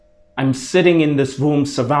I'm sitting in this room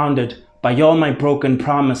surrounded by all my broken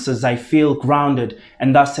promises. I feel grounded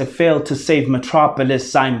and thus have failed to save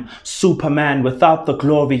Metropolis. I'm Superman without the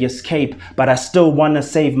glorious cape, but I still want to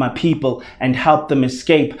save my people and help them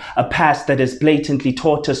escape a past that has blatantly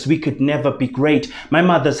taught us we could never be great. My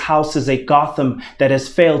mother's house is a Gotham that has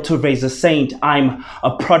failed to raise a saint. I'm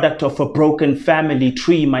a product of a broken family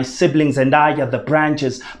tree. My siblings and I are the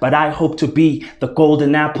branches, but I hope to be the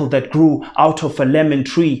golden apple that grew out of a lemon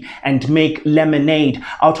tree and make lemonade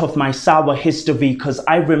out of my sour history, cause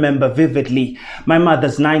I remember vividly my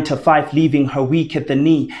mother's 9 to 5 leaving her weak at the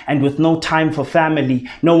knee and with no time for family,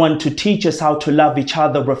 no one to teach us how to love each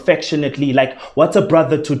other affectionately. Like, what's a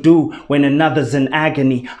brother to do when another's in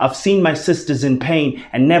agony? I've seen my sisters in pain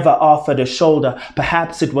and never offered a shoulder.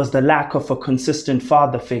 Perhaps it was the lack of a consistent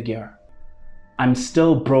father figure. I'm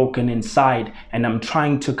still broken inside and I'm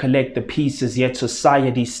trying to collect the pieces, yet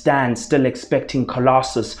society stands still expecting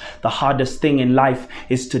colossus. The hardest thing in life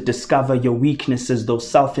is to discover your weaknesses, those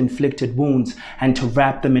self-inflicted wounds, and to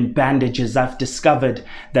wrap them in bandages. I've discovered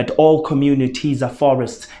that all communities are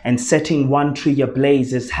forests and setting one tree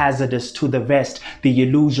ablaze is hazardous to the rest. The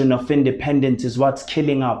illusion of independence is what's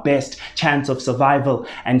killing our best chance of survival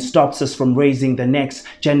and stops us from raising the next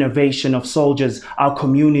generation of soldiers, our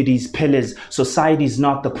community's pillars. Society's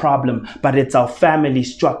not the problem, but it's our family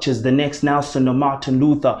structures. The next Nelson or Martin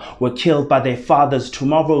Luther were killed by their fathers.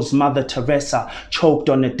 Tomorrow's Mother Teresa choked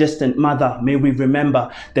on a distant mother. May we remember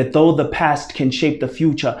that though the past can shape the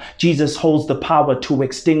future, Jesus holds the power to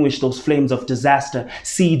extinguish those flames of disaster.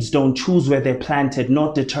 Seeds don't choose where they're planted,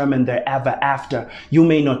 nor determine their ever after. You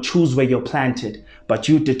may not choose where you're planted, but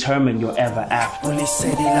you determine your ever after.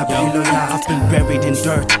 I've been buried in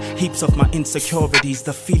dirt, heaps of my insecurities,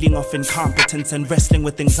 the feeling of incompetence and wrestling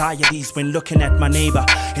with anxieties. When looking at my neighbor,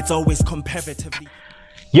 it's always comparatively.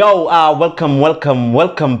 Yo,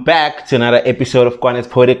 welcome back to another episode of Kwane's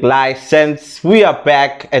Poetic License. We are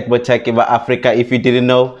back at Botakeba Africa. If you didn't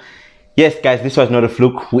know, yes guys, this was not a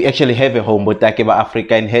fluke. We actually have a home, Botakeba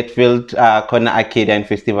Africa, in Hatfield, Corner Arcadian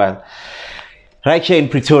Festival, right here in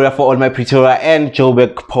Pretoria, for all my Pretoria and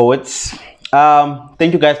Joburg poets.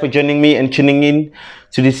 Thank you guys for joining me and tuning in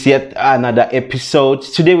to this yet another episode.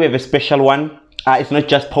 Today we have a special one. It's not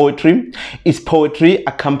just poetry, it's poetry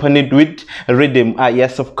accompanied with rhythm.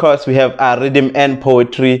 Yes, of course, we have rhythm and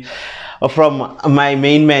poetry from my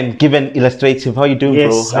main man, Given Illustrative. How you doing,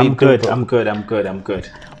 yes, bro? I'm good. I'm good.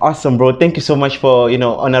 Awesome, bro. Thank you so much for,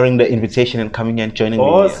 honoring the invitation and coming and joining me.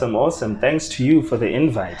 Awesome. Thanks to you for the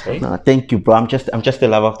invite. Eh? No, thank you, bro. I'm just a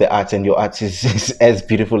lover of the arts, and your arts is as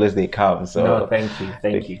beautiful as they come. So no, thank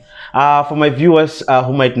you. For my viewers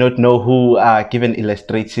who might not know who Given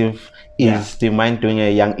Illustrative is, do you mind doing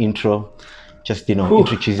a young intro? Just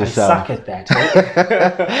introduce yourself. I suck at that.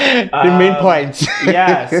 Right? The main points.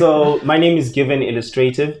 Yeah. So my name is Given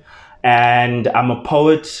Illustrative, and I'm a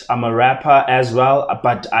poet. I'm a rapper as well,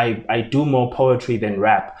 but I do more poetry than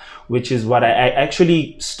rap, which is what I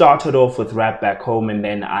actually started off with rap back home, and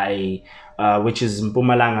then which is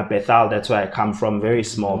Mpumalanga, Bethal. That's where I come from, very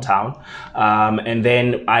small town. And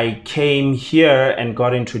then I came here and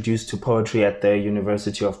got introduced to poetry at the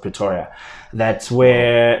University of Pretoria. That's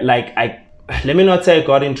where, let me not say I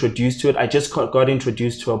got introduced to it. I just got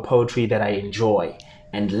introduced to a poetry that I enjoy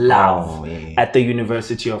and love at the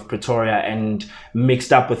University of Pretoria, and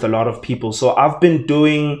mixed up with a lot of people. So I've been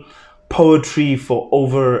doing poetry for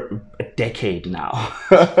over a decade now.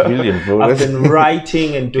 Brilliant, bro. I've been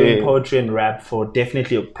writing and doing poetry and rap for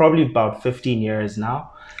probably about 15 years now.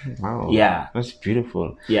 Wow. Yeah. That's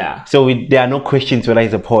beautiful. Yeah. So there are no questions whether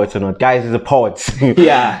he's a poet or not. Guys, he's a poet.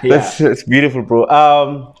 Yeah. That's beautiful,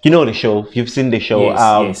 bro. You know the show. You've seen the show.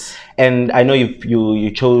 Yes. And I know you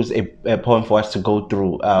chose a poem for us to go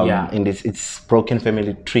through in this. It's Broken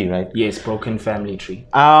Family Tree, right? Yes, Broken Family Tree.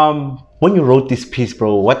 When you wrote this piece,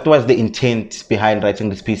 bro, what was the intent behind writing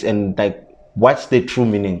this piece, and what's the true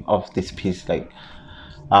meaning of this piece?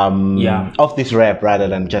 Of this rap rather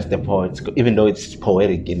than just the poets, even though it's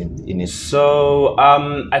poetic in it. So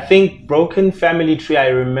I think Broken Family Tree, I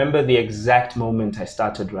remember the exact moment I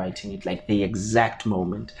started writing it, the exact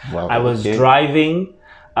moment. Wow, I was driving.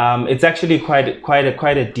 It's actually quite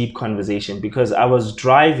a deep conversation, because I was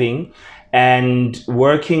driving and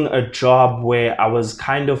working a job where I was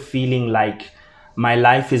kind of feeling like my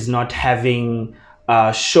life is not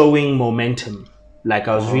showing momentum.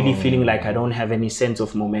 I was really feeling like I don't have any sense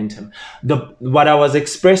of momentum. What I was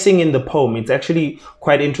expressing in the poem, it's actually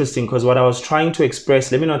quite interesting, because what I was trying to express,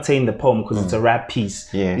 let me not say in the poem, because it's a rap piece.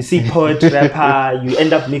 Yeah. You see, poet, rapper, you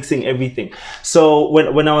end up mixing everything. So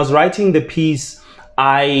when I was writing the piece,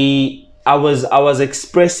 I I was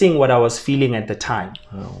expressing what I was feeling at the time,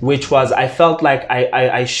 which was I felt like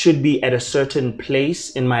I should be at a certain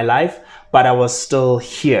place in my life, but I was still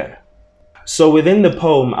here. So within the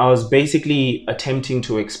poem, I was basically attempting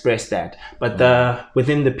to express that, but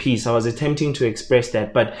within the piece, I was attempting to express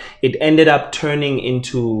that, but it ended up turning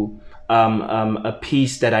into a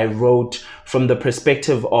piece that I wrote from the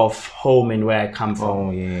perspective of home and where I come from.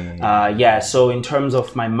 Oh, yeah. So in terms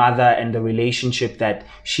of my mother and the relationship that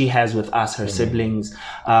she has with us, her siblings.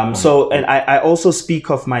 And I also speak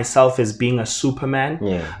of myself as being a Superman.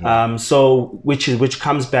 Which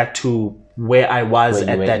comes back to where I was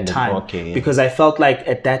at that time. Because I felt like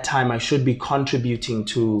at that time I should be contributing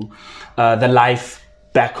to the life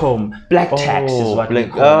back home. Black tax is what we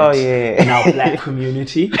call it in our black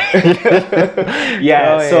community.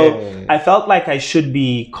 I felt like I should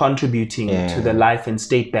be contributing to the life and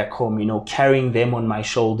state back home, you know, carrying them on my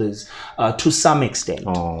shoulders to some extent.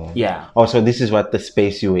 So this is what the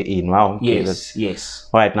space you were in. Wow. Okay, yes.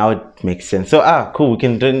 All right, now it makes sense. So cool. We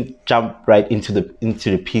can then jump right into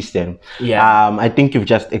the piece then. I think you've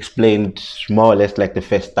just explained more or less like the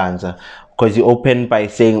first stanza, because you open by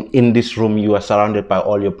saying, in this room you are surrounded by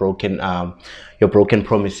all your broken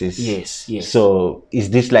promises. Yes. So is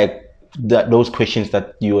this like those questions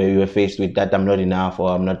that you were faced with, that I'm not enough or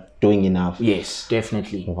I'm not doing enough? Yes,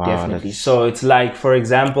 definitely. So it's like, for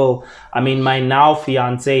example, I mean, my now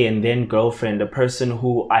fiance and then girlfriend, a person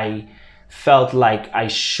who I felt like I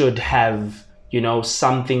should have, you know,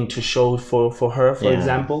 something to show for her, for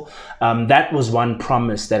example. That was one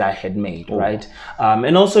promise that I had made, right?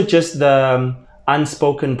 And also just the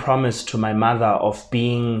unspoken promise to my mother of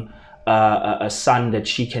being a son that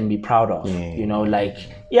she can be proud of. You know, like,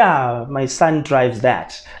 my son drives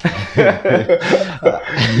that. The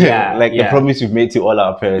promise we've made to all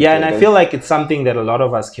our parents. And I feel like it's something that a lot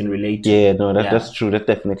of us can relate to. That's true. That's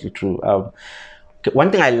definitely true.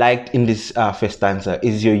 One thing I liked in this first stanza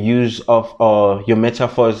is your use of your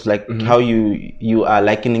metaphors, like how you are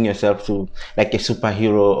likening yourself to like a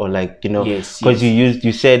superhero, or like, you know, because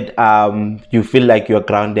you said you feel like you're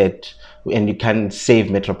grounded and you can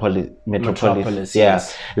save Metropolis,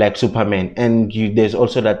 like Superman. And there's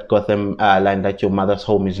also that Gotham line that your mother's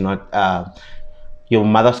home is not your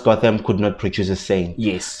mother's Gotham could not produce a saint.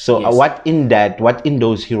 What in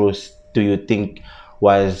those heroes do you think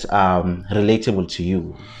was relatable to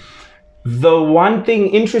you? The one thing,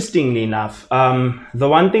 interestingly enough, the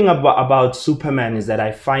one thing about Superman is that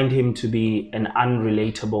I find him to be an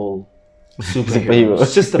unrelatable superhero.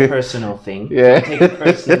 It's just a personal thing. I take it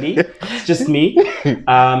personally. It's just me.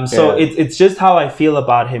 It's just how I feel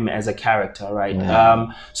about him as a character, right?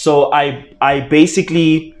 So I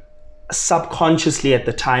basically subconsciously at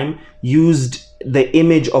the time used the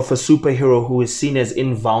image of a superhero who is seen as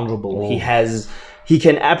invulnerable. He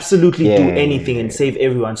can absolutely do anything and save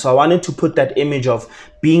everyone. So I wanted to put that image of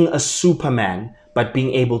being a Superman, but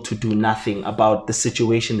being able to do nothing about the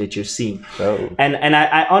situation that you're seeing. And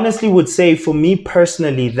I honestly would say, for me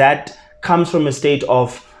personally, that comes from a state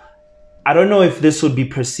of, I don't know if this would be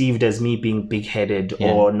perceived as me being big-headed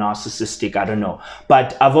or narcissistic, I don't know.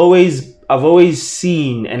 But I've always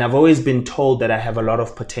seen and I've always been told that I have a lot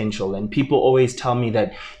of potential, and people always tell me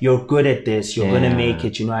that you're good at this, you're going to make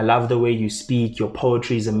it, you know, I love the way you speak, your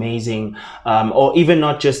poetry is amazing, or even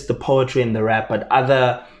not just the poetry and the rap, but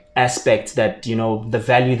other aspects that, you know, the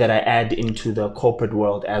value that I add into the corporate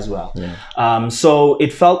world as well. So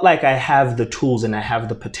it felt like I have the tools and I have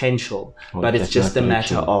the potential, but it's just a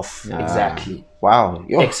matter of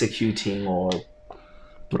executing. Or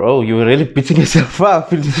bro, you were really beating yourself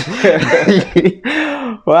up.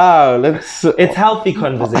 Wow, it's healthy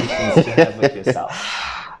conversations to have with yourself.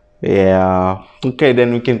 Okay,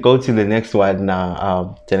 then we can go to the next one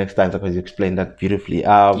now. The next stanza, because you explained that beautifully.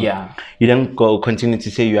 You then continue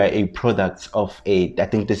to say you are a product of I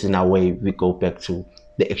think this is now where we go back to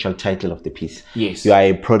the actual title of the piece. You are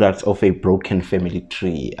a product of a broken family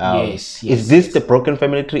tree. Is this the broken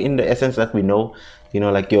family tree in the essence that we know? You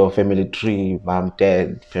know, like your family tree, mom,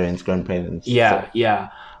 dad, parents, grandparents. Definitely.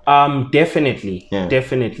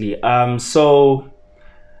 So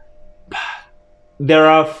there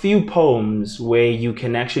are a few poems where you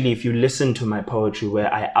can actually, if you listen to my poetry,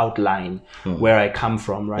 where I outline where I come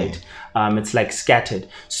from, right? It's like scattered.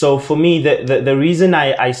 So for me, the reason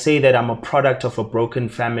I say that I'm a product of a broken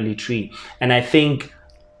family tree, and I think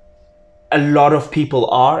a lot of people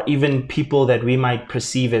are, even people that we might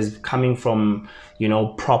perceive as coming from, you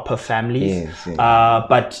know, proper families.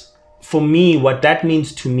 But for me, what that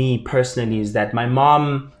means to me personally is that my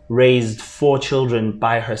mom raised 4 children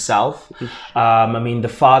by herself. I mean, the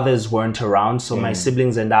fathers weren't around, so my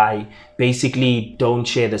siblings and I basically don't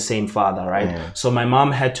share the same father, right? Yeah. So my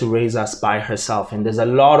mom had to raise us by herself, and there's a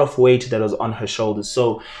lot of weight that was on her shoulders.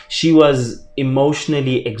 So she was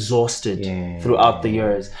emotionally exhausted throughout the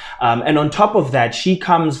years. And on top of that, she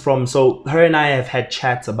comes from, so her and I have had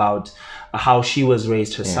chats about how she was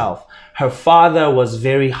raised herself. Her father was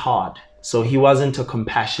very hard. So he wasn't a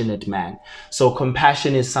compassionate man. So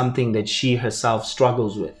compassion is something that she herself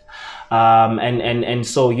struggles with. And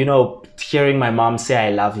so, you know, hearing my mom say,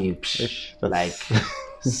 I love you, like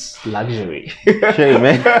luxury, Sure,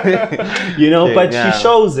 man. you know, but she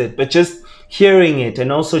shows it, but just hearing it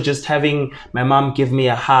and also just having my mom give me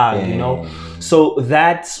a hug, you know. So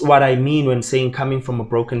that's what I mean when saying coming from a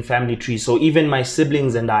broken family tree. So even my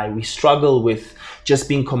siblings and I, we struggle with just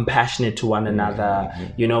being compassionate to one another,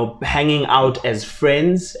 you know, hanging out as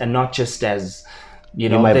friends and not just as, you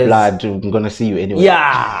know, my blood, I'm gonna see you anyway.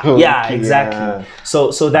 Yeah, exactly.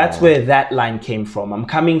 So that's where that line came from. I'm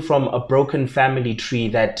coming from a broken family tree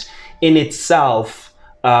that in itself,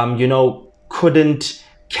 you know, couldn't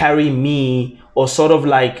carry me, or sort of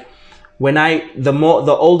like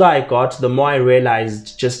the older I got, the more I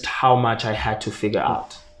realized just how much I had to figure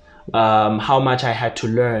out. How much I had to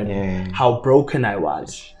learn, how broken I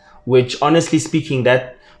was, which honestly speaking,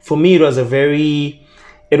 that for me, it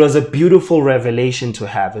was a beautiful revelation to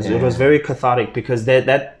have. It was very cathartic, because that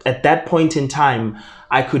at that point in time,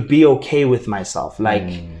 I could be okay with myself.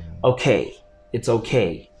 Like, okay, it's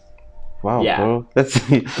okay. Wow, bro. That's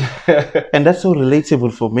and that's so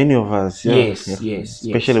relatable for many of us. Yes,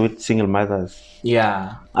 especially with single mothers.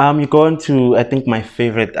 Yeah. You go on to, I think, my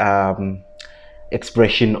favorite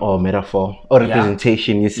expression or metaphor or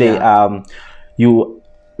representation. You say you,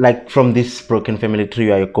 like, from this broken family tree,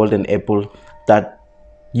 you are a golden apple that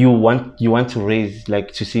you want to raise,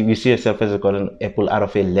 like, to see, you see yourself as a golden apple out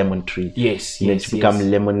of a lemon tree. To become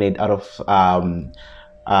lemonade out of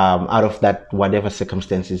that whatever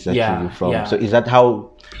circumstances that you're from. So is that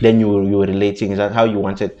how then you were relating? Is that how you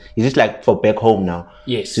wanted? Is this like for back home now?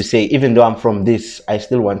 Yes. To say, even though I'm from this, I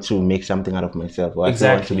still want to make something out of myself, or I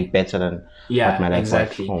still want to be better than what my life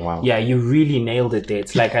was. Oh, wow. Yeah, you really nailed it there.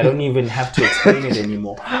 It's like I don't even have to explain it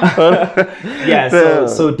anymore.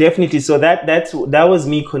 So definitely. So that was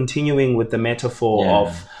me continuing with the metaphor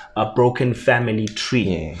of a broken family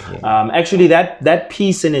tree. Actually, that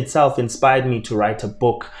piece in itself inspired me to write a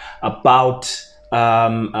book about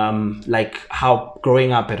like how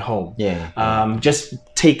growing up at home. Just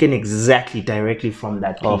taken exactly directly from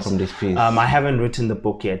that piece. Oh, from this piece. I haven't written the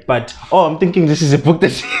book yet, but I'm thinking this is a book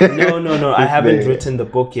that's no. I haven't written the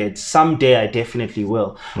book yet. Someday I definitely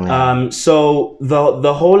will. So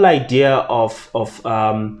the whole idea of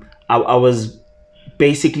I was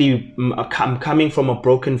basically, I'm coming from a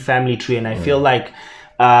broken family tree, and I feel like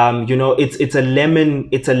you know, it's a lemon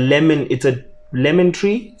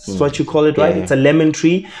tree. That's what you call it, right? It's a lemon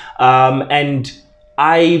tree, and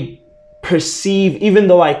I perceive, even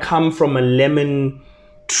though I come from a lemon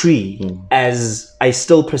tree, as I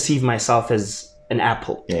still perceive myself as an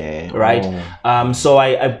apple, right? So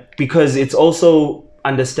I because it's also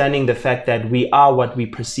understanding the fact that we are what we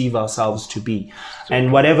perceive ourselves to be.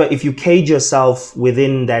 And whatever, if you cage yourself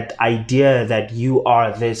within that idea that you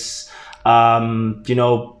are this, you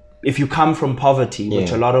know, if you come from poverty,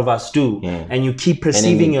 which a lot of us do, and you keep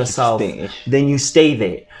perceiving yourself, then you stay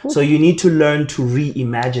there. So you need to learn to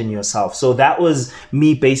reimagine yourself. So that was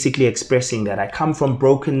me basically expressing that I come from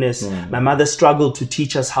brokenness. My mother struggled to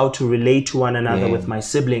teach us how to relate to one another with my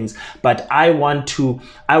siblings, but I want to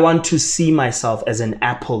see myself as an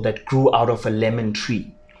apple that grew out of a lemon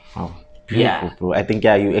tree. Wow, beautiful, bro. I think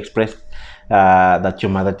you expressed that your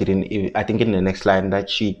mother didn't, I think in the next line, that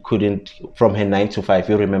she couldn't, from her 9 to 5,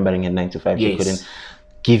 you're remembering her 9 to 5, she couldn't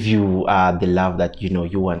give you the love that, you know,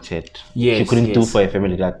 you wanted. She couldn't do for a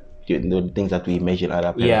family that, you know, the things that we imagine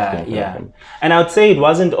other parents. And I would say it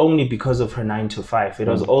wasn't only because of her 9 to 5, it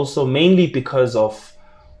was also mainly because of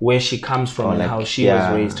where she comes from and how she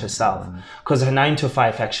was raised herself. Because her 9 to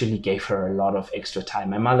 5 actually gave her a lot of extra time.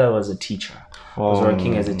 My mother was a teacher. Was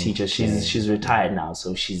working as a teacher. She's retired now,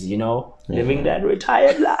 so she's, you know, living that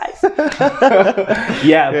retired life.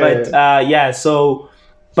 So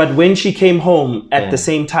But when she came home, at the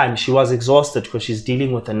same time, she was exhausted because she's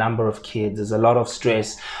dealing with a number of kids. There's a lot of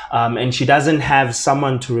stress. And she doesn't have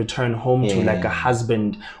someone to return home to, like a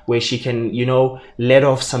husband, where she can, let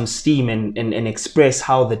off some steam and express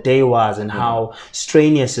how the day was and how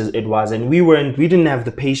strenuous it was. And we didn't have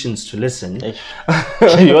the patience to listen.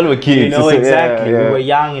 You all were kids. Exactly. We were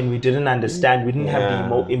young and we didn't understand. We didn't have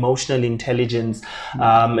the emotional intelligence.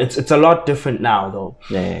 It's a lot different now, though.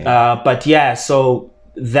 So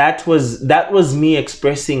that was me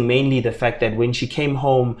expressing mainly the fact that when she came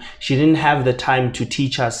home, she didn't have the time to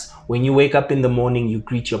teach us. When you wake up in the morning, you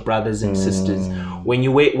greet your brothers and sisters. When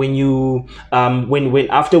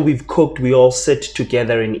after we've cooked, we all sit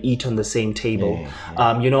together and eat on the same table.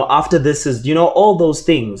 After this is, all those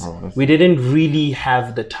things. We didn't really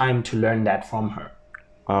have the time to learn that from her.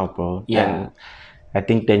 Wow, bro. Yeah. And I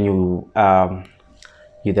think then you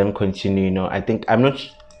then continue. I think I'm not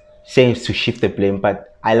saying to shift the blame,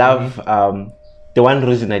 but I love the one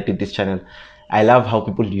reason I did this channel. I love how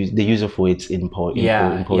people use the use of words in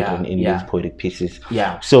these poetic pieces.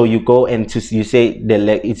 So you go and you say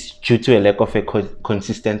it's due to a lack of a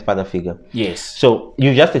consistent father figure. Yes. So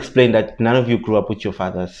you just explained that none of you grew up with your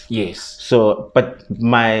fathers. Yes. So, but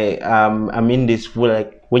I'm in this,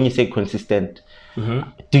 like, when you say consistent,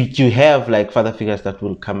 do you have like father figures that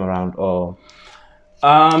will come around, or?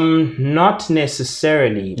 Not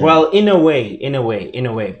necessarily. Well, in a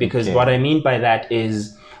way, because what I mean by that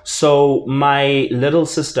is, so my little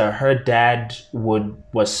sister, her dad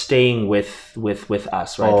was staying with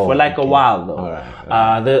us, right? For like a while though.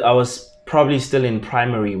 Right. I was probably still in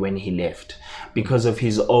primary when he left because of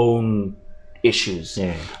his own issues.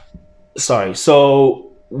 Sorry. So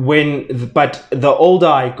but the older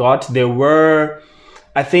I got, there were,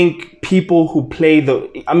 I think, people who play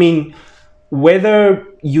whether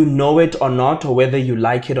you know it or not, or whether you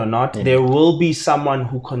like it or not, there will be someone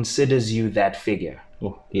who considers you that figure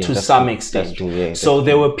to some extent. That's true, so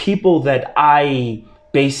there were people that I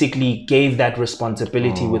basically gave that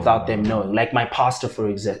responsibility without them knowing, like my pastor, for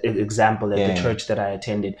example, at the church that I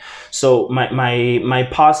attended. So my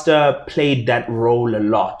pastor played that role a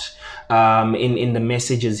lot. In the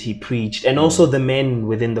messages he preached, and also the men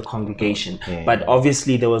within the congregation. But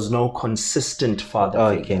obviously there was no consistent father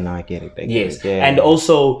figure. Okay, now I get it. Yes. And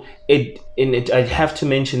also I have to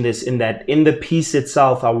mention this, in that in the piece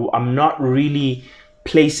itself, I'm not really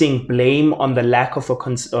placing blame on the lack of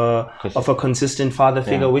a consistent father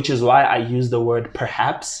figure, which is why I use the word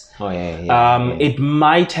perhaps. It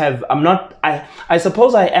might have, I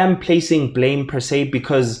suppose I am placing blame per se,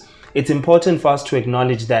 because it's important for us to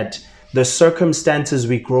acknowledge that the circumstances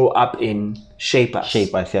we grow up in shape us.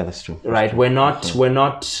 That's true. Right? We're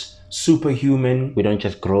not superhuman. We don't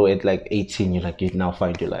just grow at like 18, you now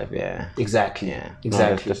find your life. Exactly.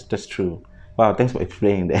 No, that's true. Wow, thanks for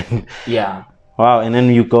explaining that. Wow, and then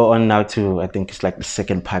you go on now to, I think it's like the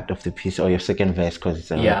second part of the piece, or your second verse, because it's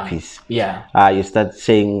a piece. You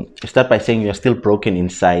start by saying you're still broken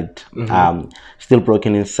inside.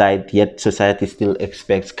 Yet society still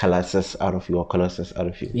expects Colossus out of you.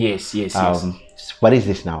 Yes. What is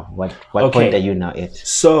this now? What point are you now at?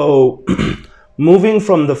 So moving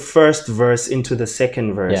from the first verse into the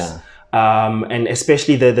second verse, and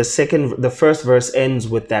especially the first verse ends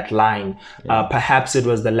with that line, perhaps it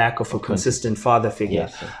was the lack of a consistent father figure.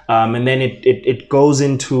 And then it goes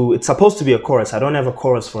into, it's supposed to be a chorus. I don't have a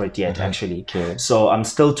chorus for it yet, actually. So I'm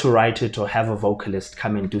still to write it or have a vocalist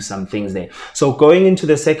come and do some things there. So going into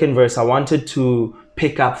the second verse, I wanted to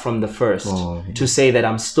pick up from the first to say that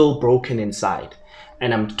I'm still broken inside,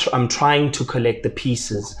 and I'm trying to collect the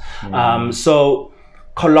pieces. So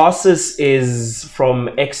Colossus is from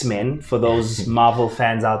X-Men, for those Marvel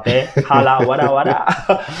fans out there. Hala,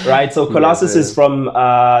 wada. Right? So Colossus is from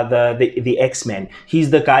the X-Men. He's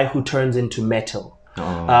the guy who turns into metal.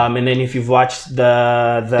 And then if you've watched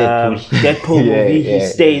the Deadpool movie, he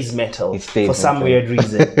stays metal for some weird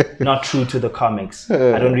reason. Not true to the comics.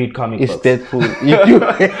 I don't read comic books. It's Deadpool.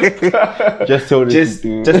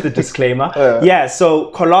 Just a disclaimer.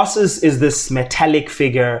 So Colossus is this metallic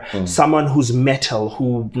figure, someone who's metal,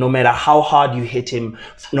 who no matter how hard you hit him,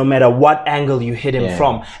 no matter what angle you hit him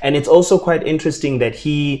from. And it's also quite interesting that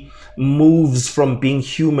he moves from being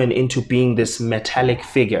human into being this metallic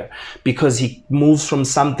figure, because he moves from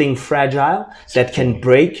something fragile that can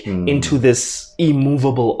break into this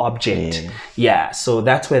immovable object. So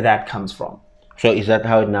that's where that comes from. So is that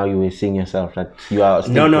how now you were seeing yourself, that you are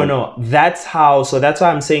still No. That's how. So that's why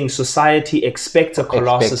I'm saying society expects a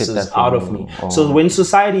colossus out of me. So when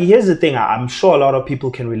society, here's the thing. I'm sure a lot of people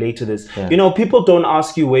can relate to this. Yeah. You know, people don't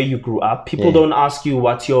ask you where you grew up. People don't ask you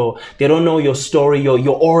they don't know your story,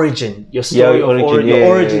 your origin, your story your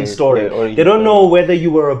origin story. They don't know whether you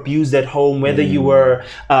were abused at home, whether you were,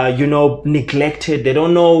 neglected. They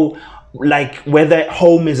don't know like whether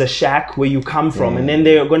home is a shack where you come from, and then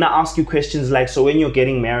they're going to ask you questions like, so when you're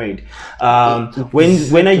getting married,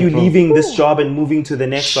 when are you leaving this job and moving to the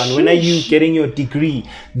next one, when are you getting your degree?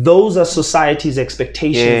 Those are society's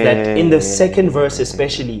expectations that in the second verse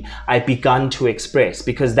especially I began to express,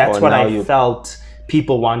 because that's what I felt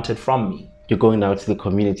people wanted from me. You're going out to the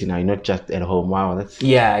community now, you're not just at home. Wow, that's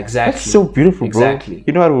exactly. That's so beautiful, bro. Exactly.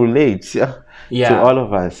 You know how to relate to all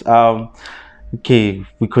of us. Okay,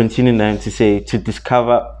 we continue now to say, to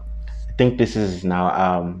discover, I think this is now,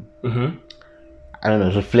 I don't know,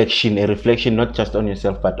 a reflection not just on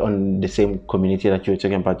yourself, but on the same community that you were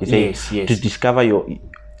talking about. You say, to discover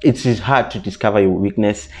it is hard to discover your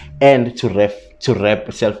weakness and to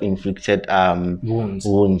rep self-inflicted wounds.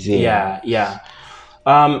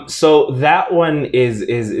 So that one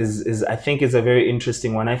is I think is a very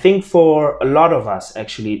interesting one. I think for a lot of us,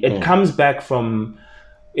 actually, it comes back from,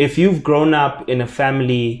 if you've grown up in a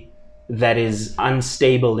family that is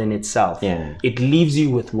unstable in itself, it leaves you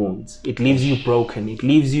with wounds. It leaves you broken. It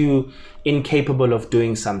leaves you incapable of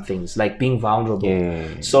doing some things, like being vulnerable.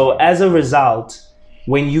 So as a result,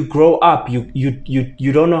 when you grow up,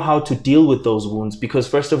 you don't know how to deal with those wounds, because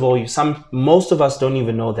first of all, most of us don't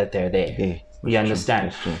even know that they're there. You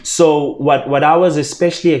understand? So what I was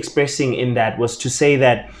especially expressing in that was to say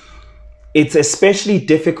that it's especially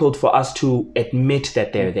difficult for us to admit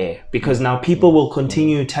that they're there, because now people will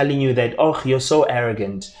continue telling you that, oh, you're so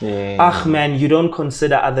arrogant. Man, you don't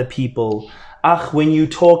consider other people. When you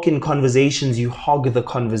talk in conversations, you hog the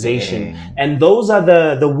conversation. And those are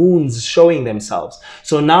the wounds showing themselves.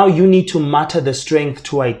 So now you need to mutter the strength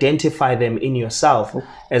to identify them in yourself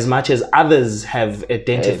as much as others have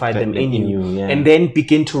identified them in you. And then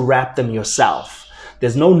begin to wrap them yourself.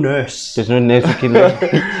 There's no nurse. There's no nurse who can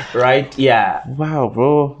right? Yeah. Wow,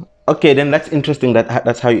 bro. Okay, then that's interesting.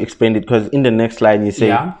 That's how you explained it. Because in the next line you say,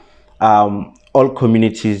 all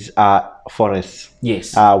communities are forests.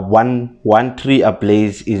 Yes. One tree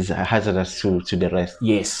ablaze is hazardous to the rest.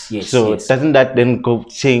 Yes. So doesn't that then go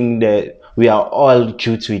saying that we are all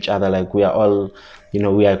due to each other? Like we are all,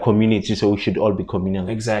 we are a community, so we should all be communal.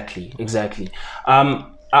 Exactly. I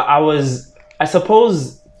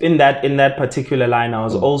suppose in that particular line, I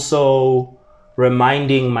was also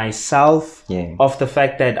reminding myself of the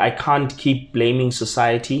fact that I can't keep blaming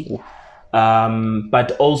society,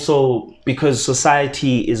 but also because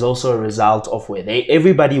society is also a result of where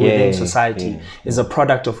everybody within society is a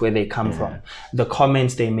product of where they come from. The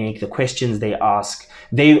comments they make, the questions they ask,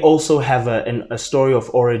 they also have a story of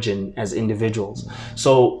origin as individuals.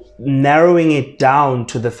 So narrowing it down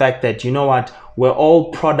to the fact that, you know what, we're all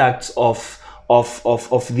products of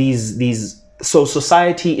these. So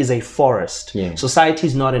society is a forest. Society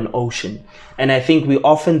is not an ocean. And I think we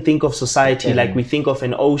often think of society like we think of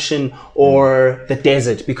an ocean or the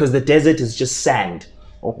desert, because the desert is just sand.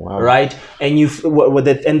 Oh, wow. Right? And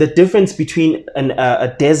the difference between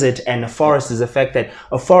a desert and a forest is the fact that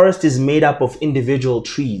a forest is made up of individual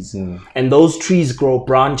trees, and those trees grow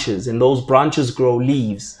branches, and those branches grow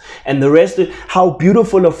leaves, and the rest of how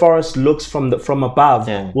beautiful a forest looks from above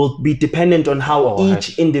will be dependent on how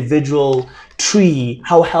each individual tree,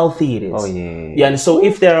 how healthy it is. And so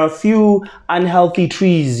if there are a few unhealthy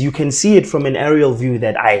trees, you can see it from an aerial view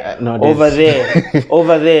that over there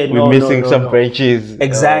we're missing some branches.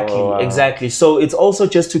 Exactly. So it's also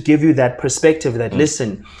just to give you that perspective that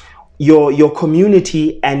listen, your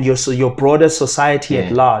community and your broader society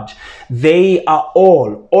at large, they are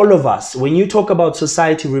all of us. When you talk about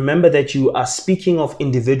society, remember that you are speaking of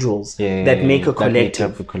individuals that make a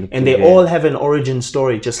collective, and they all have an origin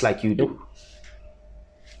story just like you do.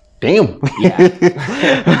 Damn.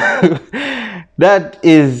 That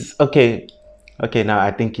is okay. Now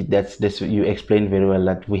I think that's you explained very well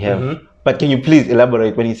that we have. But can you please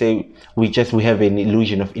elaborate when you say we have an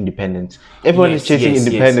illusion of independence? Everyone is chasing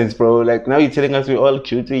independence, bro. Like now you're telling us we're all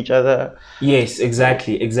true to each other. Yes,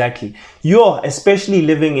 exactly. You're especially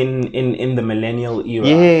living in the millennial era.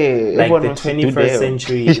 Like the 21st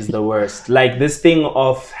century is the worst. Like this thing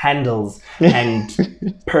of handles and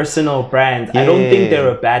personal brands. I don't think they're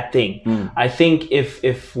a bad thing. I think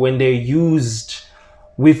if when they're used,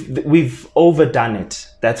 we've overdone it.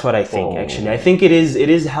 That's what I think. Actually, I think it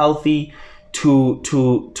is healthy to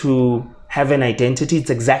have an identity. It's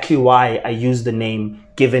exactly why I use the name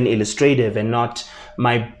Given Illustrative and not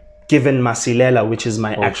my Given Masilela, which is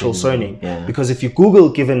my actual surname. Yeah. Because if you Google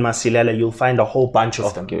Given Masilela, you'll find a whole bunch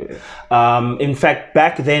of them. In fact,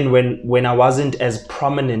 back then when I wasn't as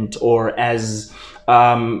prominent or as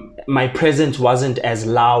my presence wasn't as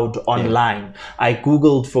loud online, I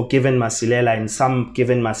Googled for Given Masilela, and some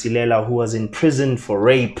Given Masilela who was in prison for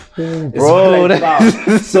rape. Bro,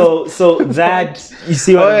 so that, you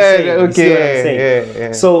see what I'm saying? Okay. You see what I'm saying?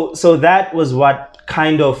 Yeah. So that was what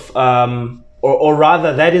kind of or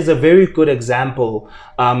rather, that is a very good example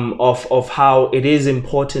of how it is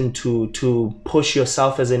important to push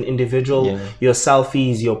yourself as an individual, your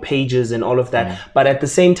selfies, your pages, and all of that. But at the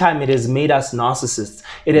same time, it has made us narcissists.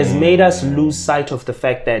 It has made us lose sight of the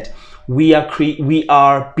fact that we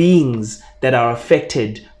are beings that are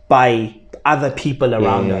affected by other people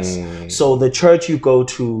around us. So the church you go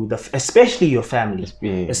to, especially your family,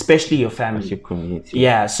 your community.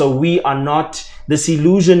 Yeah. So we are not this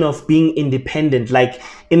illusion of being independent, like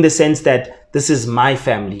in the sense that this is my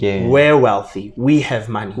family. We're wealthy. We have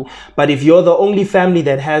money. But if you're the only family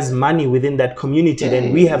that has money within that community,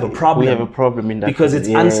 then we have a problem. We have a problem in that because it's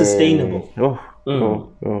unsustainable.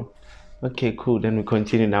 Okay, cool. Then we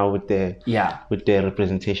continue now with the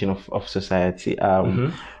representation of society.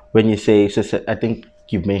 When you say, I think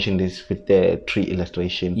you've mentioned this with the tree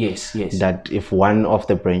illustration. Yes. That if one of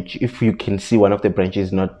the branch, if you can see one of the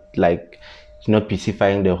branches not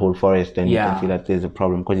beautifying the whole forest, then you can see that there's a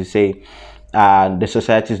problem. Because you say the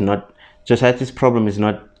society's problem is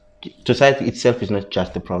not, society itself is not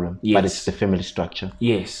just the problem, but it's the family structure.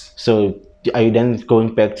 Yes. So are you then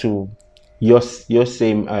going back to your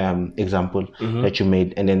same example that you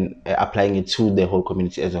made, and then applying it to the whole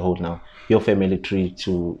community as a whole now? Your family tree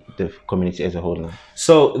to the community as a whole now.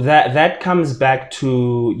 So that comes back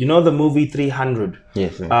to, the movie 300.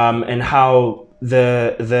 Yes. And how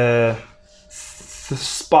the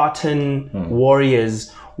Spartan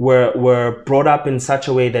warriors were brought up in such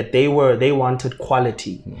a way that they wanted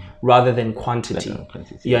quality rather than quantity.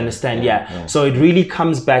 You understand? Yeah. So it really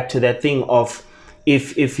comes back to that thing of,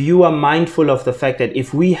 if you are mindful of the fact that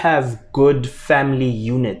if we have good family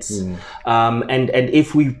units, and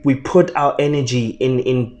if we put our energy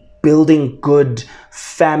in building good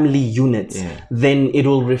family units, then it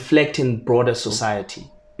will reflect in broader society.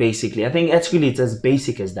 Basically, I think actually it's as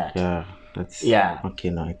basic as that. Okay,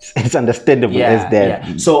 no, it's understandable as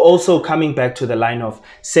that. So also coming back to the line of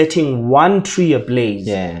setting one tree ablaze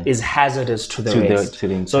is hazardous to the rest.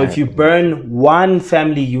 So if you burn one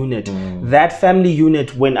family unit, that family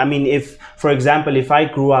unit, if, for example, if I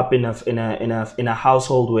grew up in a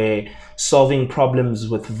household where solving problems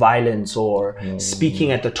with violence or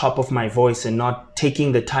speaking at the top of my voice and not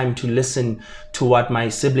taking the time to listen to what my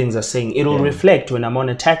siblings are saying, it'll reflect when I'm on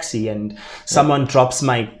a taxi and someone drops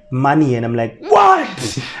my money and I'm like,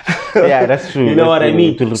 what? Yeah, that's true. You know what I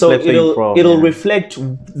mean? So it'll reflect,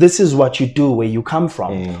 this is what you do where you come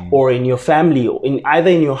from, or in your family,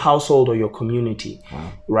 either in your household or your community,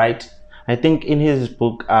 right? I think in his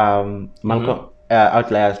book, Malcolm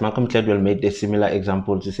Outliers, Malcolm Gladwell made a similar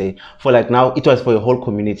example to say, for like now, it was for a whole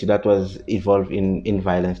community that was involved in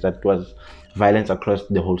violence, that was violence across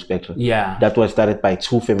the whole spectrum. That was started by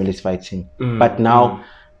two families fighting. But now,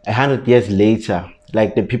 100 years later,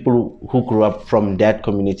 like the people who grew up from that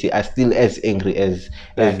community are still as angry as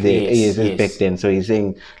back then. So he's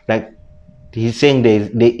saying there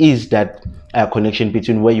is that connection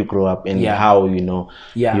between where you grow up and how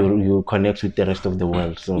you connect with the rest of the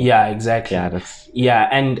world. So exactly.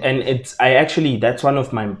 And it's that's one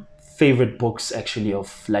of my favorite books actually,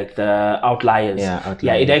 of like the Outliers.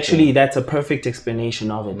 That's a perfect explanation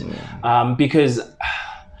of it. Because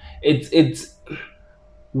it's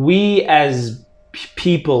we as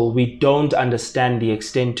people, we don't understand the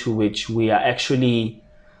extent to which we are actually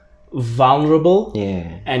vulnerable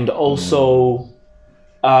and also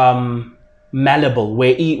malleable.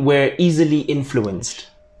 We're easily influenced.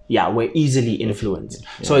 We're easily influenced.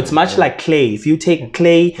 So it's much like clay. If you take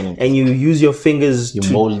clay and you use your fingers you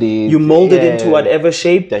mold it into whatever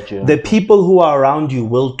shape, the people who are around you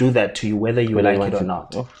will do that to you, whether you like it or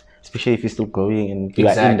not. Especially if you're still growing and you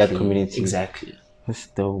are in that community. Exactly. That's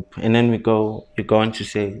dope. And then you go on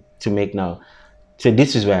to make now. So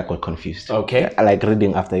this is where I got confused. Okay. I like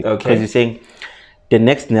reading after. Because you're saying the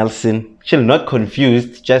next Nelson, actually not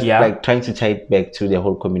confused, just like trying to tie it back to the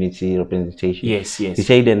whole community representation. Yes. You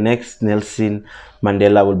say the next Nelson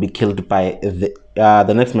Mandela will be killed by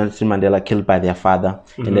the next Nelson Mandela killed by their father,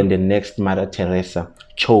 and then the next Mother Teresa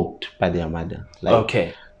choked by their mother.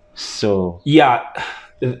 So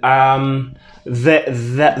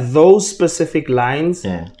those specific lines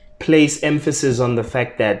place emphasis on the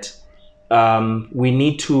fact that we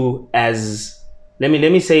need to, let me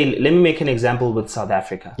make an example with South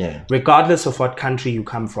Africa. Yeah. Regardless of what country you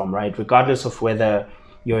come from, right? Regardless of whether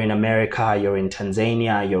you're in America, you're in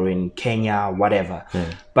Tanzania, you're in Kenya, whatever. Yeah.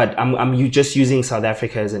 But I'm just using South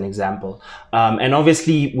Africa as an example. And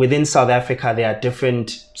obviously within South Africa, there are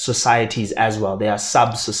different societies as well. There are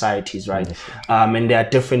sub-societies, right? Yes. And there are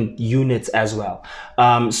different units as well.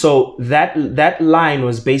 So that line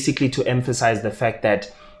was basically to emphasize the fact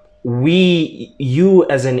that you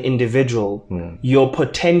as an individual, your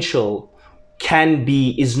potential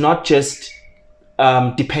is not just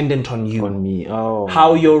dependent on you. On me. Oh.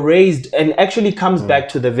 How you're raised, and actually comes back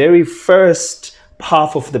to the very first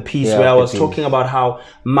half of the piece where I was talking about how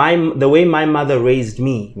the way my mother raised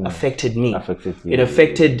me affected me. It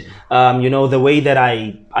affected the way that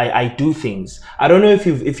I do things. I don't know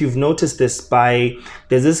if you've noticed this.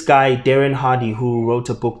 There's this guy Darren Hardy who wrote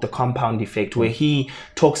a book, The Compound Effect, where he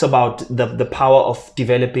talks about the power of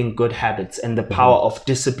developing good habits and the power of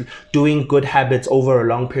doing good habits over a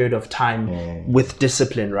long period of time with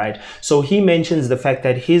discipline, right? So he mentions the fact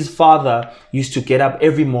that his father used to get up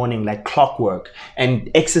every morning like clockwork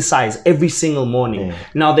and exercise every single morning.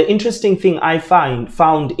 Now, the interesting thing I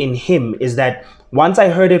found in him is that once I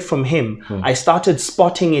heard it from him, I started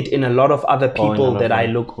spotting it in a lot of other people that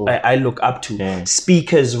I look up to.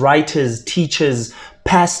 Speakers, writers, teachers,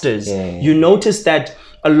 pastors. You notice that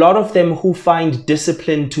a lot of them who find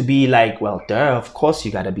discipline to be like, well, of course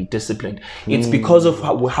you gotta be disciplined. It's because of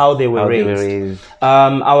how they were raised.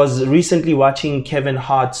 I was recently watching Kevin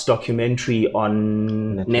Hart's documentary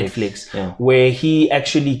on Netflix where he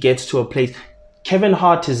actually gets to a place. Kevin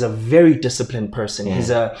Hart is a very disciplined person.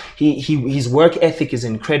 His work ethic is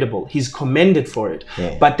incredible. He's commended for it.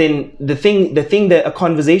 But then a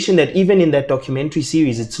conversation that even in that documentary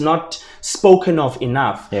series, it's not spoken of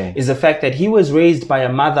enough is the fact that he was raised by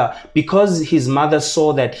a mother, because his mother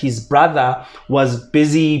saw that his brother was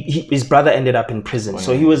busy. His brother ended up in prison.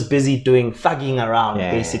 So he was busy doing thugging around,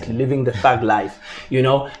 basically living the thug life,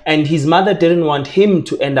 and his mother didn't want him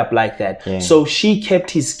to end up like that. So she kept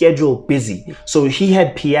his schedule busy. So he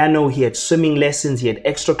had piano, he had swimming lessons, he had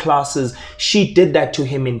extra classes. She did that to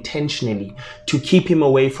him intentionally to keep him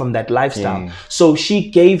away from that lifestyle. So she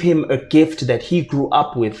gave him a gift that he grew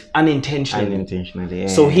up with unintentionally.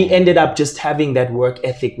 So he ended up just having that work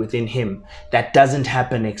ethic within him that doesn't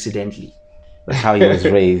happen accidentally. That's how he was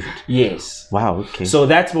raised. Yes. Wow. Okay. So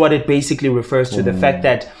that's what it basically refers to. The fact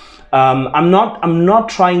that I'm not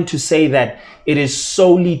trying to say that it is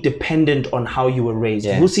solely dependent on how you were raised.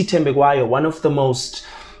 Vusi Thembekwayo, one of the most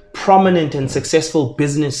prominent and successful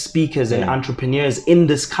business speakers and entrepreneurs in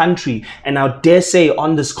this country, and I dare say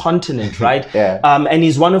on this continent, right? And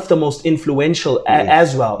he's one of the most influential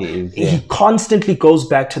as well. He constantly goes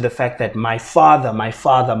back to the fact that my father,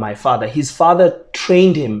 his father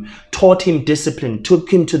trained him, taught him discipline,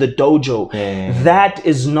 took him to the dojo. That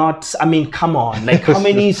is not, come on, like how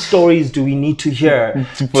many stories do we need to hear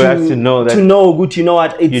for us to know that,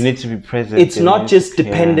 you need to be present. It's not just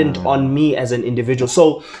dependent on me as an individual.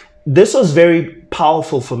 So this was very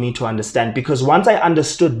powerful for me to understand, because once I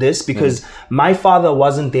understood this, because my father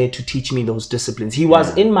wasn't there to teach me those disciplines. He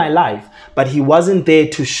was in my life, but he wasn't there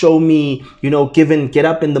to show me, get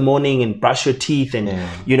up in the morning and brush your teeth and,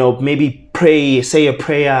 maybe pray, say a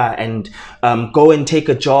prayer and go and take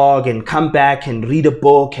a jog and come back and read a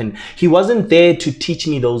book. And he wasn't there to teach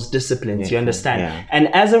me those disciplines, you understand?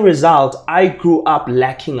 And as a result, I grew up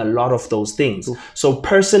lacking a lot of those things. So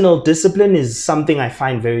personal discipline is something I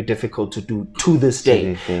find very difficult to do to this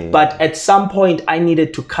day. But at some point, I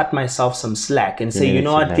needed to cut myself some slack and say, you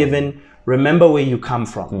know what, Given, remember where you come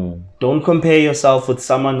from. Don't compare yourself with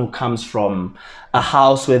someone who comes from a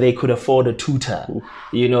house where they could afford a tutor,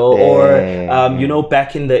 or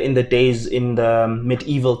back in the days, in the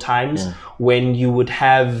medieval times, when you would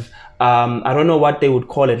have I don't know what they would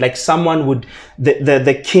call it, like someone would,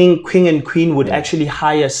 the king and queen would actually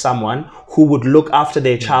hire someone who would look after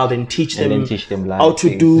their child and teach them how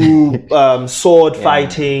to do sword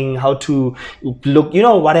fighting, how to look,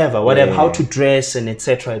 whatever, how to dress, and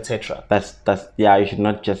etc. That's you should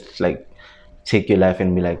not just like take your life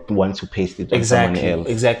and be like want to paste it on someone else.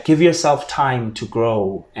 Exactly. Give yourself time to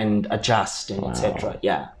grow and adjust and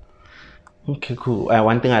etc. Okay, cool.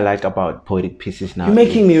 One thing I like about Poetic Pieces now, you're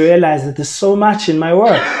making me realize that there's so much in my work.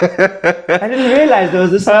 I didn't realize there was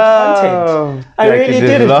this much content. I really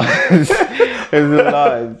didn't. There's a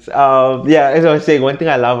lot. As I was saying, one thing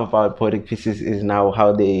I love about Poetic Pieces is now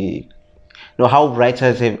how they know how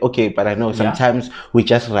writers have, okay, but I know sometimes we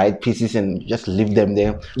just write pieces and just leave them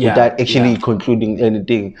there without actually concluding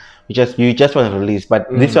anything. You just want to release. But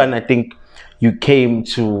this one, I think you came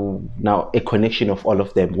to now a connection of all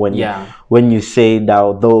of them when you say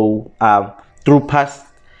now, though through past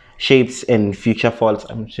shapes and future faults,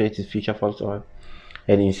 I'm sure it is future faults,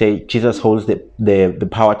 and you say Jesus holds the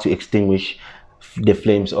power to extinguish the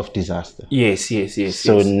flames of disaster. Yes.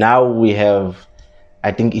 So now we have,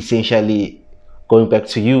 I think, essentially going back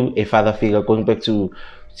to you, a father figure, going back to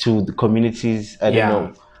the communities. I don't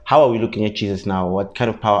know. How are we looking at Jesus now? What kind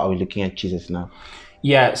of power are we looking at Jesus now?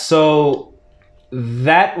 Yeah, so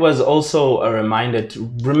that was also a reminder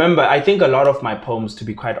to remember. I think a lot of my poems, to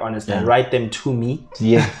be quite honest, I write them to me.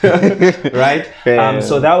 Yeah. Right?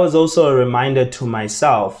 So that was also a reminder to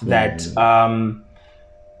myself that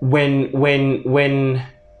when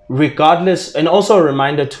regardless, and also a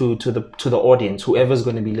reminder to the audience, whoever's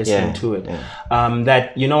going to be listening to it,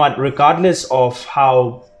 that, you know what, regardless of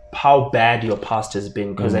how bad your past has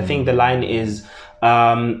been, because I think the line is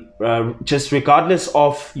just regardless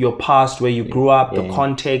of your past, where you grew up, the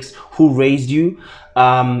context, who raised you,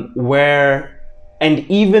 and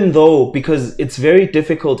even though, because it's very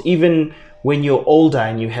difficult, even when you're older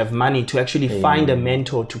and you have money, to actually find a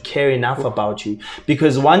mentor to care enough about you,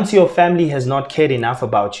 because once your family has not cared enough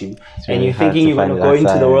about you, and you're thinking you're going to go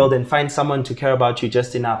into the world and find someone to care about you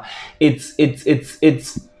just enough, it's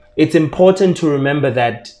important to remember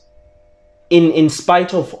that in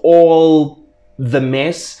spite of all the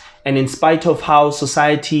mess, and in spite of how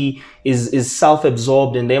society is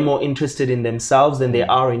self-absorbed and they're more interested in themselves than they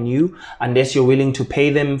are in you, unless you're willing to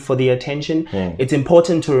pay them for the attention, it's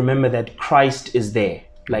important to remember that Christ is there.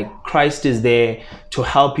 Like, Christ is there to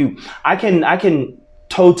help you. I can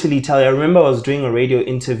totally tell you. I remember I was doing a radio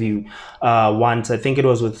interview once. I think it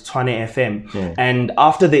was with Tshwane FM. And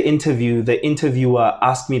after the interview, the interviewer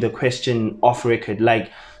asked me the question off record,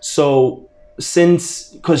 like, so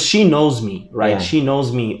because she knows me, right? She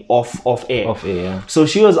knows me off air. So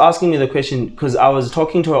she was asking me the question, because I was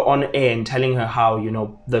talking to her on air and telling her how, you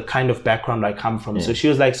know, the kind of background I come from. So she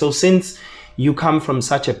was like, so since you come from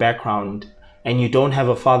such a background and you don't have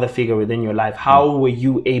a father figure within your life, how were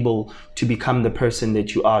you able to become the person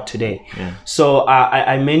that you are today? So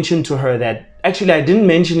I mentioned to her that, actually, I didn't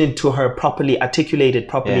mention it to her properly, articulate it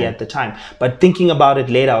properly at the time. But thinking about it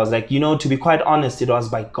later, I was like, you know, to be quite honest, it was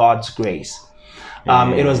by God's grace.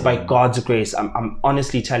 It was by God's grace. I'm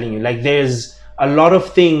honestly telling you, like, there's a lot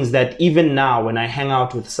of things that even now, when I hang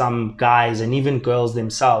out with some guys and even girls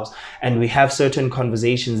themselves, and we have certain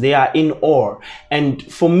conversations, they are in awe. And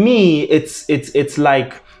for me, it's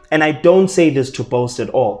like, and I don't say this to boast at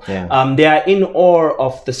all. They are in awe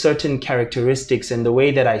of the certain characteristics and the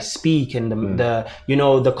way that I speak and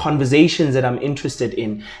the conversations that I'm interested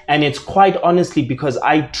in. And it's quite honestly because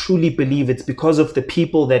I truly believe it's because of the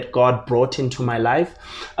people that God brought into my life,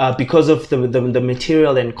 because of the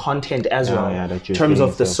material and content as well. In terms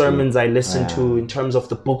of the sermons I listen to, in terms of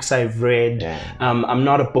the books I've read. I'm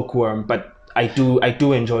not a bookworm, but I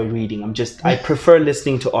do enjoy reading. I prefer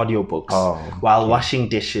listening to audiobooks while washing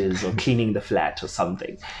dishes or cleaning the flat or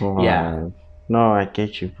something. No, I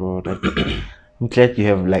get you, bro. I'm glad you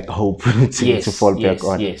have like hope to fall back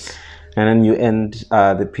on. And then you end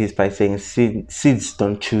the piece by saying seeds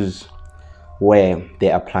don't choose where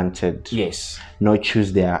they are planted. Nor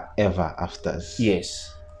choose their ever afters.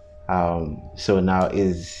 So now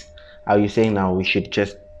are you saying now we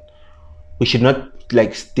should not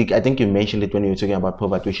like stick? I think you mentioned it when you were talking about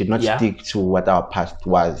poverty. We should not stick to what our past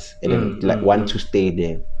was and then want to stay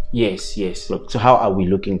there. Look, so how are we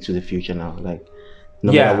looking to the future now? Like,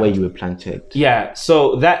 no matter where you were planted.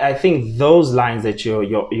 So that, I think those lines that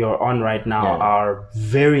you're on right now are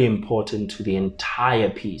very important to the entire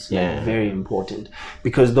piece. Very important,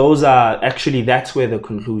 because those are actually, that's where the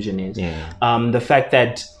conclusion is. The fact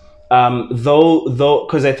that though,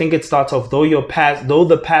 because I think it starts off, though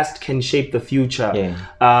the past can shape the future,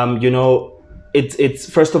 you know, it's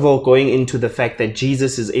first of all going into the fact that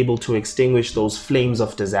Jesus is able to extinguish those flames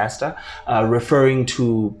of disaster, referring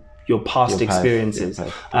to your past experiences.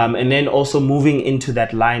 And then also moving into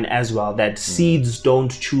that line as well, that seeds don't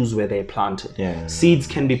choose where they're planted. Seeds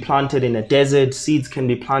can be planted in a desert. Seeds can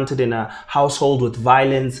be planted in a household with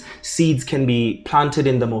violence. Seeds can be planted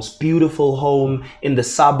in the most beautiful home in the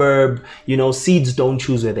suburb. You know, seeds don't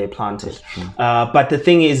choose where they're planted. But the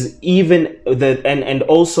thing is, even and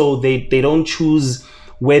also they don't choose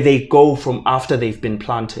where they go from after they've been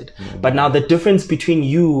planted. But now the difference between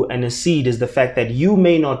you and a seed is the fact that you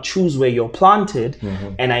may not choose where you're planted.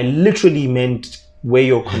 And I literally meant where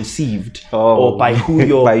you're conceived Oh. or by who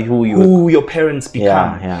your By who you- who your parents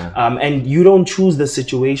become. Yeah. And you don't choose the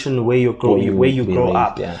situation where you grow you where you be grow raised,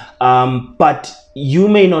 up. yeah. But you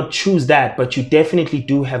may not choose that, but you definitely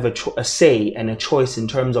do have a say and a choice in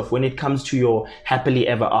terms of when it comes to your happily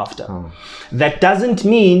ever after. That doesn't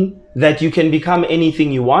mean that you can become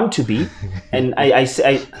anything you want to be. And I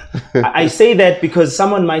say that because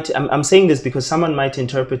someone might, I'm saying this because someone might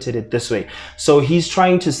interpret it this way. So he's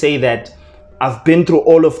trying to say that I've been through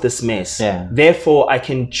all of this mess. Yeah. Therefore, I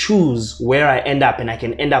can choose where I end up, and I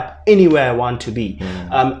can end up anywhere I want to be.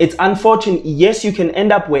 It's unfortunate. Yes, you can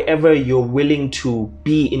end up wherever you're willing to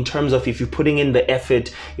be in terms of if you're putting in the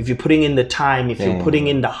effort, if you're putting in the time, if you're putting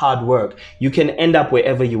in the hard work, you can end up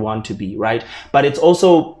wherever you want to be, right? But it's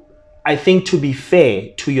also, I think, to be fair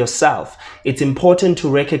to yourself, it's important to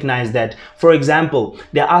recognize that, for example,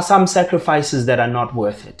 there are some sacrifices that are not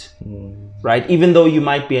worth it, right? Even though you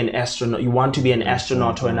might be an astronaut, you want to be an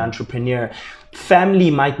astronaut or an entrepreneur, family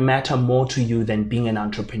might matter more to you than being an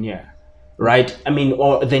entrepreneur, right? I mean,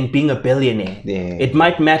 or than being a billionaire. Yeah. It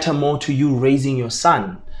might matter more to you raising your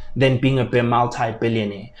son than being a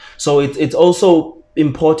multi-billionaire. So it's also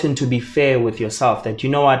important to be fair with yourself that, you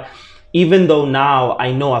know what, even though now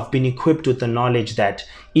I know I've been equipped with the knowledge that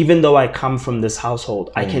even though I come from this household,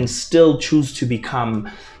 I can still choose to become,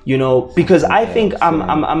 you know, because I think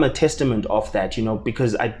I'm a testament of that, you know,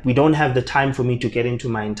 because we don't have the time for me to get into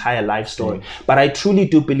my entire life story, but I truly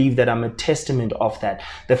do believe that I'm a testament of that.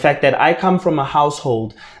 The fact that I come from a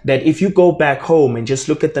household that if you go back home and just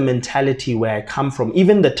look at the mentality where I come from,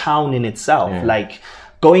 even the town in itself, like,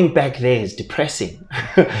 going back there is depressing,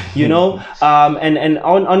 you know? And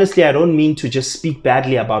honestly, I don't mean to just speak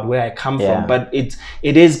badly about where I come from, but it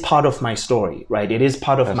is part of my story, right? It is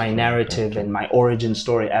part of my narrative and my origin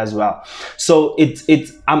story as well. So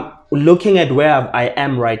I'm looking at where I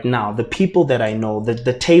am right now, the people that I know,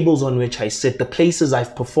 the tables on which I sit, the places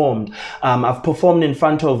I've performed. I've performed in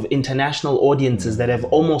front of international audiences that have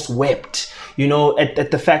almost wept, you know,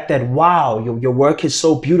 at the fact that, wow, your work is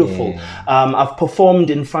so beautiful. I've performed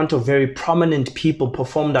in front of very prominent people,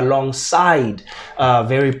 performed alongside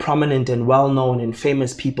very prominent and well-known and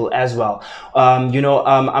famous people as well. You know,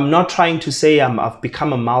 I'm not trying to say I've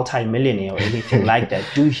become a multi-millionaire or anything like that.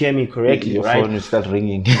 Do hear me correctly, Your right? phone will start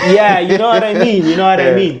ringing. Yeah, you know what I mean. You know what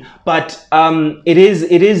I mean. But it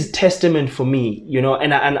is testament for me, you know,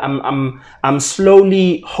 and I'm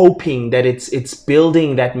slowly hoping that it's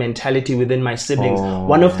building that mentality within my siblings.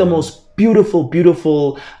 One of the most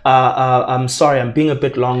beautiful. I'm sorry, I'm being a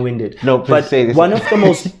bit long-winded. No, please but say this. one of the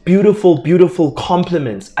most beautiful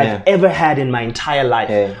compliments I've ever had in my entire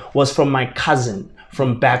life was from my cousin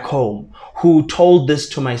from back home, who told this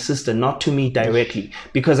to my sister, not to me directly,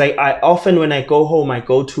 because I often, when I go home, I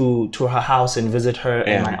go to her house and visit her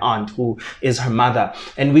and my aunt, who is her mother,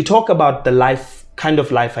 and we talk about the kind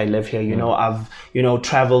of life I live here. You know, I've, you know,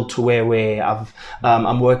 traveled to where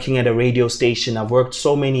I'm working at a radio station. I've worked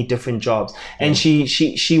so many different jobs, and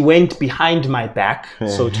she went behind my back,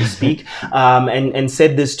 so to speak, and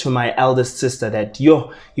said this to my eldest sister, that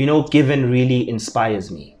you know, Given really inspires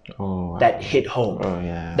me. Oh, wow. That hit home. Oh,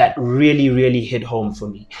 yeah. That really hit home for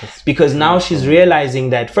me. Because now she's realizing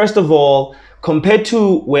that, first of all, compared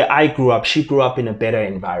to where I grew up, she grew up in a better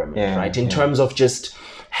environment, right? In terms of just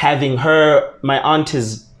having her, my aunt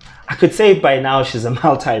is, I could say by now she's a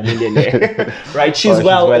multi-millionaire, right? She's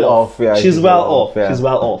well off. Yeah, she's well off. Yeah. She's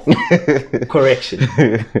well off. Correction.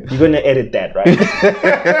 You're going to edit that, right?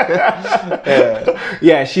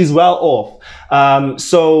 Yeah, she's well off.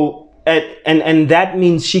 So, and that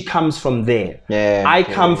means she comes from there. I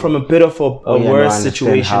come from a bit of a worse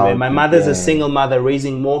situation where my mother's a single mother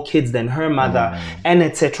raising more kids than her mother, and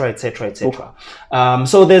etc.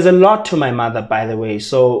 So there's a lot to my mother, by the way.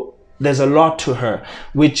 So there's a lot to her,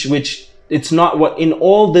 which it's not what, in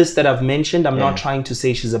all this that I've mentioned, I'm not trying to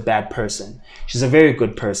say she's a bad person. She's a very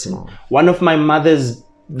good person. One of my mother's,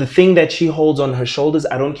 the thing that she holds on her shoulders,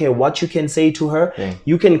 I don't care what you can say to her.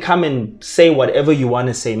 You can come and say whatever you want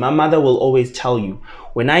to say. My mother will always tell you,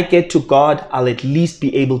 when I get to God, I'll at least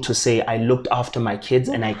be able to say I looked after my kids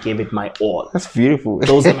and I gave it my all. That's beautiful.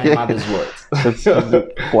 Those are my mother's words.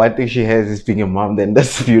 That's one thing she has is being a mom. Then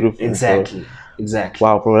that's beautiful. Exactly.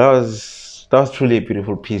 Wow, bro, that was truly a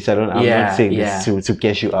beautiful piece. I'm not saying this to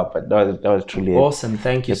catch you up, but that was truly awesome.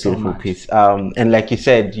 Thank you so much. Piece. And like you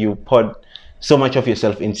said, you poured so much of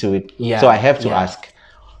yourself into it. So I have to ask,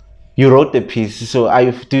 you wrote the piece,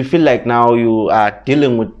 so do you feel like now you are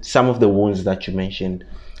dealing with some of the wounds that you mentioned?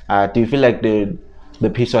 Do you feel like the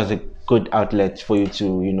piece was a good outlet for you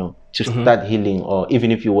to, you know, to start healing, or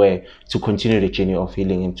even if you were to continue the journey of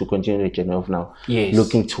healing and to continue the journey of now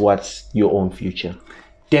looking towards your own future?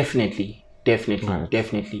 Definitely. The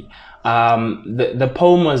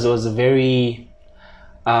poem was a very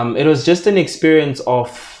it was just an experience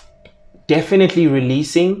of definitely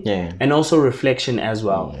releasing and also reflection as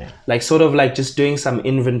well. Like sort of like just doing some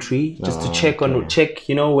inventory just to check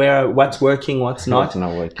you know, what's working, what's not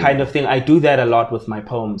working, kind of thing. I do that a lot with my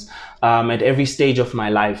poems. At every stage of my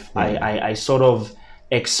life, I sort of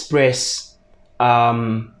express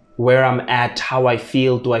where I'm at, how I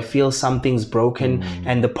feel. Do I feel something's broken?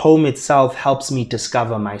 And the poem itself helps me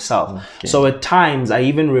discover myself. So at times I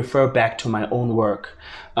even refer back to my own work,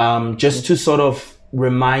 just to sort of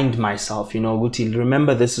remind myself, you know, Guti,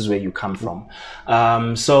 remember this is where you come from.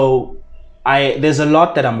 So there's a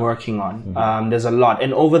lot that I'm working on. There's a lot,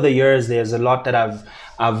 and over the years there's a lot that I've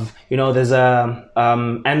you know, there's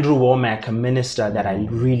Andrew Womack, a minister that I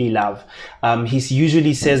really love. He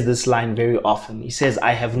usually says this line very often. He says,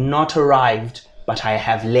 "I have not arrived, but I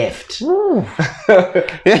have left."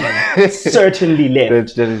 Certainly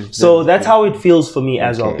left. So that's how it feels for me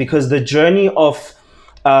as well, because the journey of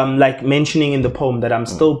like mentioning in the poem that I'm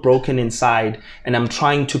still broken inside and I'm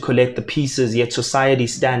trying to collect the pieces, yet society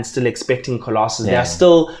stands still expecting colossus. There are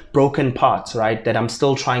still broken parts, right, that I'm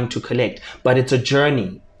still trying to collect, but it's a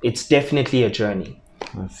journey. It's definitely a journey.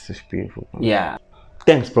 That's just beautiful, man. Yeah.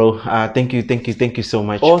 Thanks, bro. Thank you so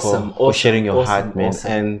much for sharing your heart, man.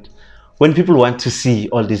 And when people want to see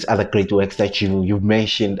all these other great works that you've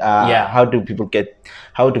mentioned, how do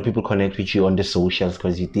people connect with you on the socials?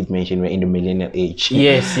 Because you did mention we're in the millennial age.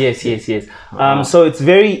 Yes. So it's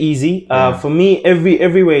very easy. For me,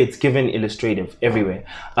 everywhere it's Given Illustrative, everywhere.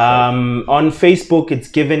 On Facebook, it's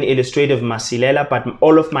Given Illustrative Masilela, but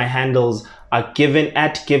all of my handles are Given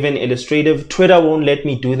Illustrative. Twitter won't let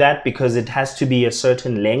me do that because it has to be a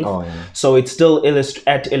certain length. So it's still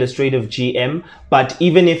at Illustrative GM. But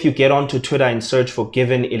even if you get onto Twitter and search for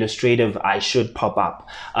Given Illustrative, I should pop up.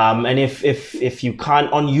 And if you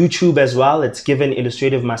can't, on YouTube as well, it's Given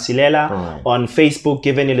Illustrative Masilela. On Facebook,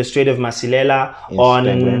 Given Illustrative Masilela.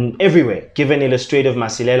 On everywhere, Given Illustrative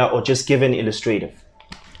Masilela, or just Given Illustrative.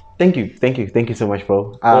 Thank you so much,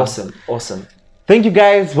 bro. Awesome. Thank you,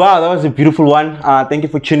 guys. Wow, that was a beautiful one. Thank you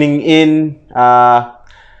for tuning in.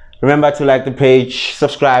 Remember to like the page,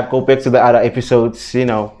 subscribe, go back to the other episodes, you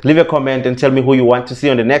know, leave a comment and tell me who you want to see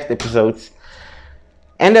on the next episodes.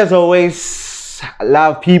 And as always,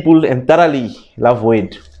 love people and thoroughly love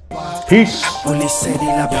Wade. Peace.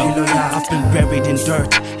 I've been buried in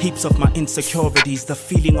dirt, heaps of my insecurities, the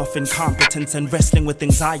feeling of incompetence and wrestling with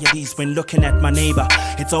anxieties when looking at my neighbor.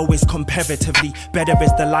 It's always comparatively better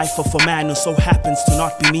is the life of a man who so happens to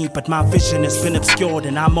not be me, but my vision has been obscured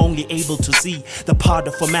and I'm only able to see the part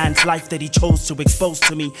of a man's life that he chose to expose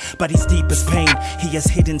to me. But his deepest pain, he has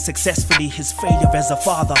hidden successfully, his failure as a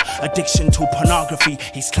father, addiction to pornography.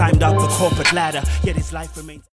 He's climbed up the corporate ladder, yet his life remains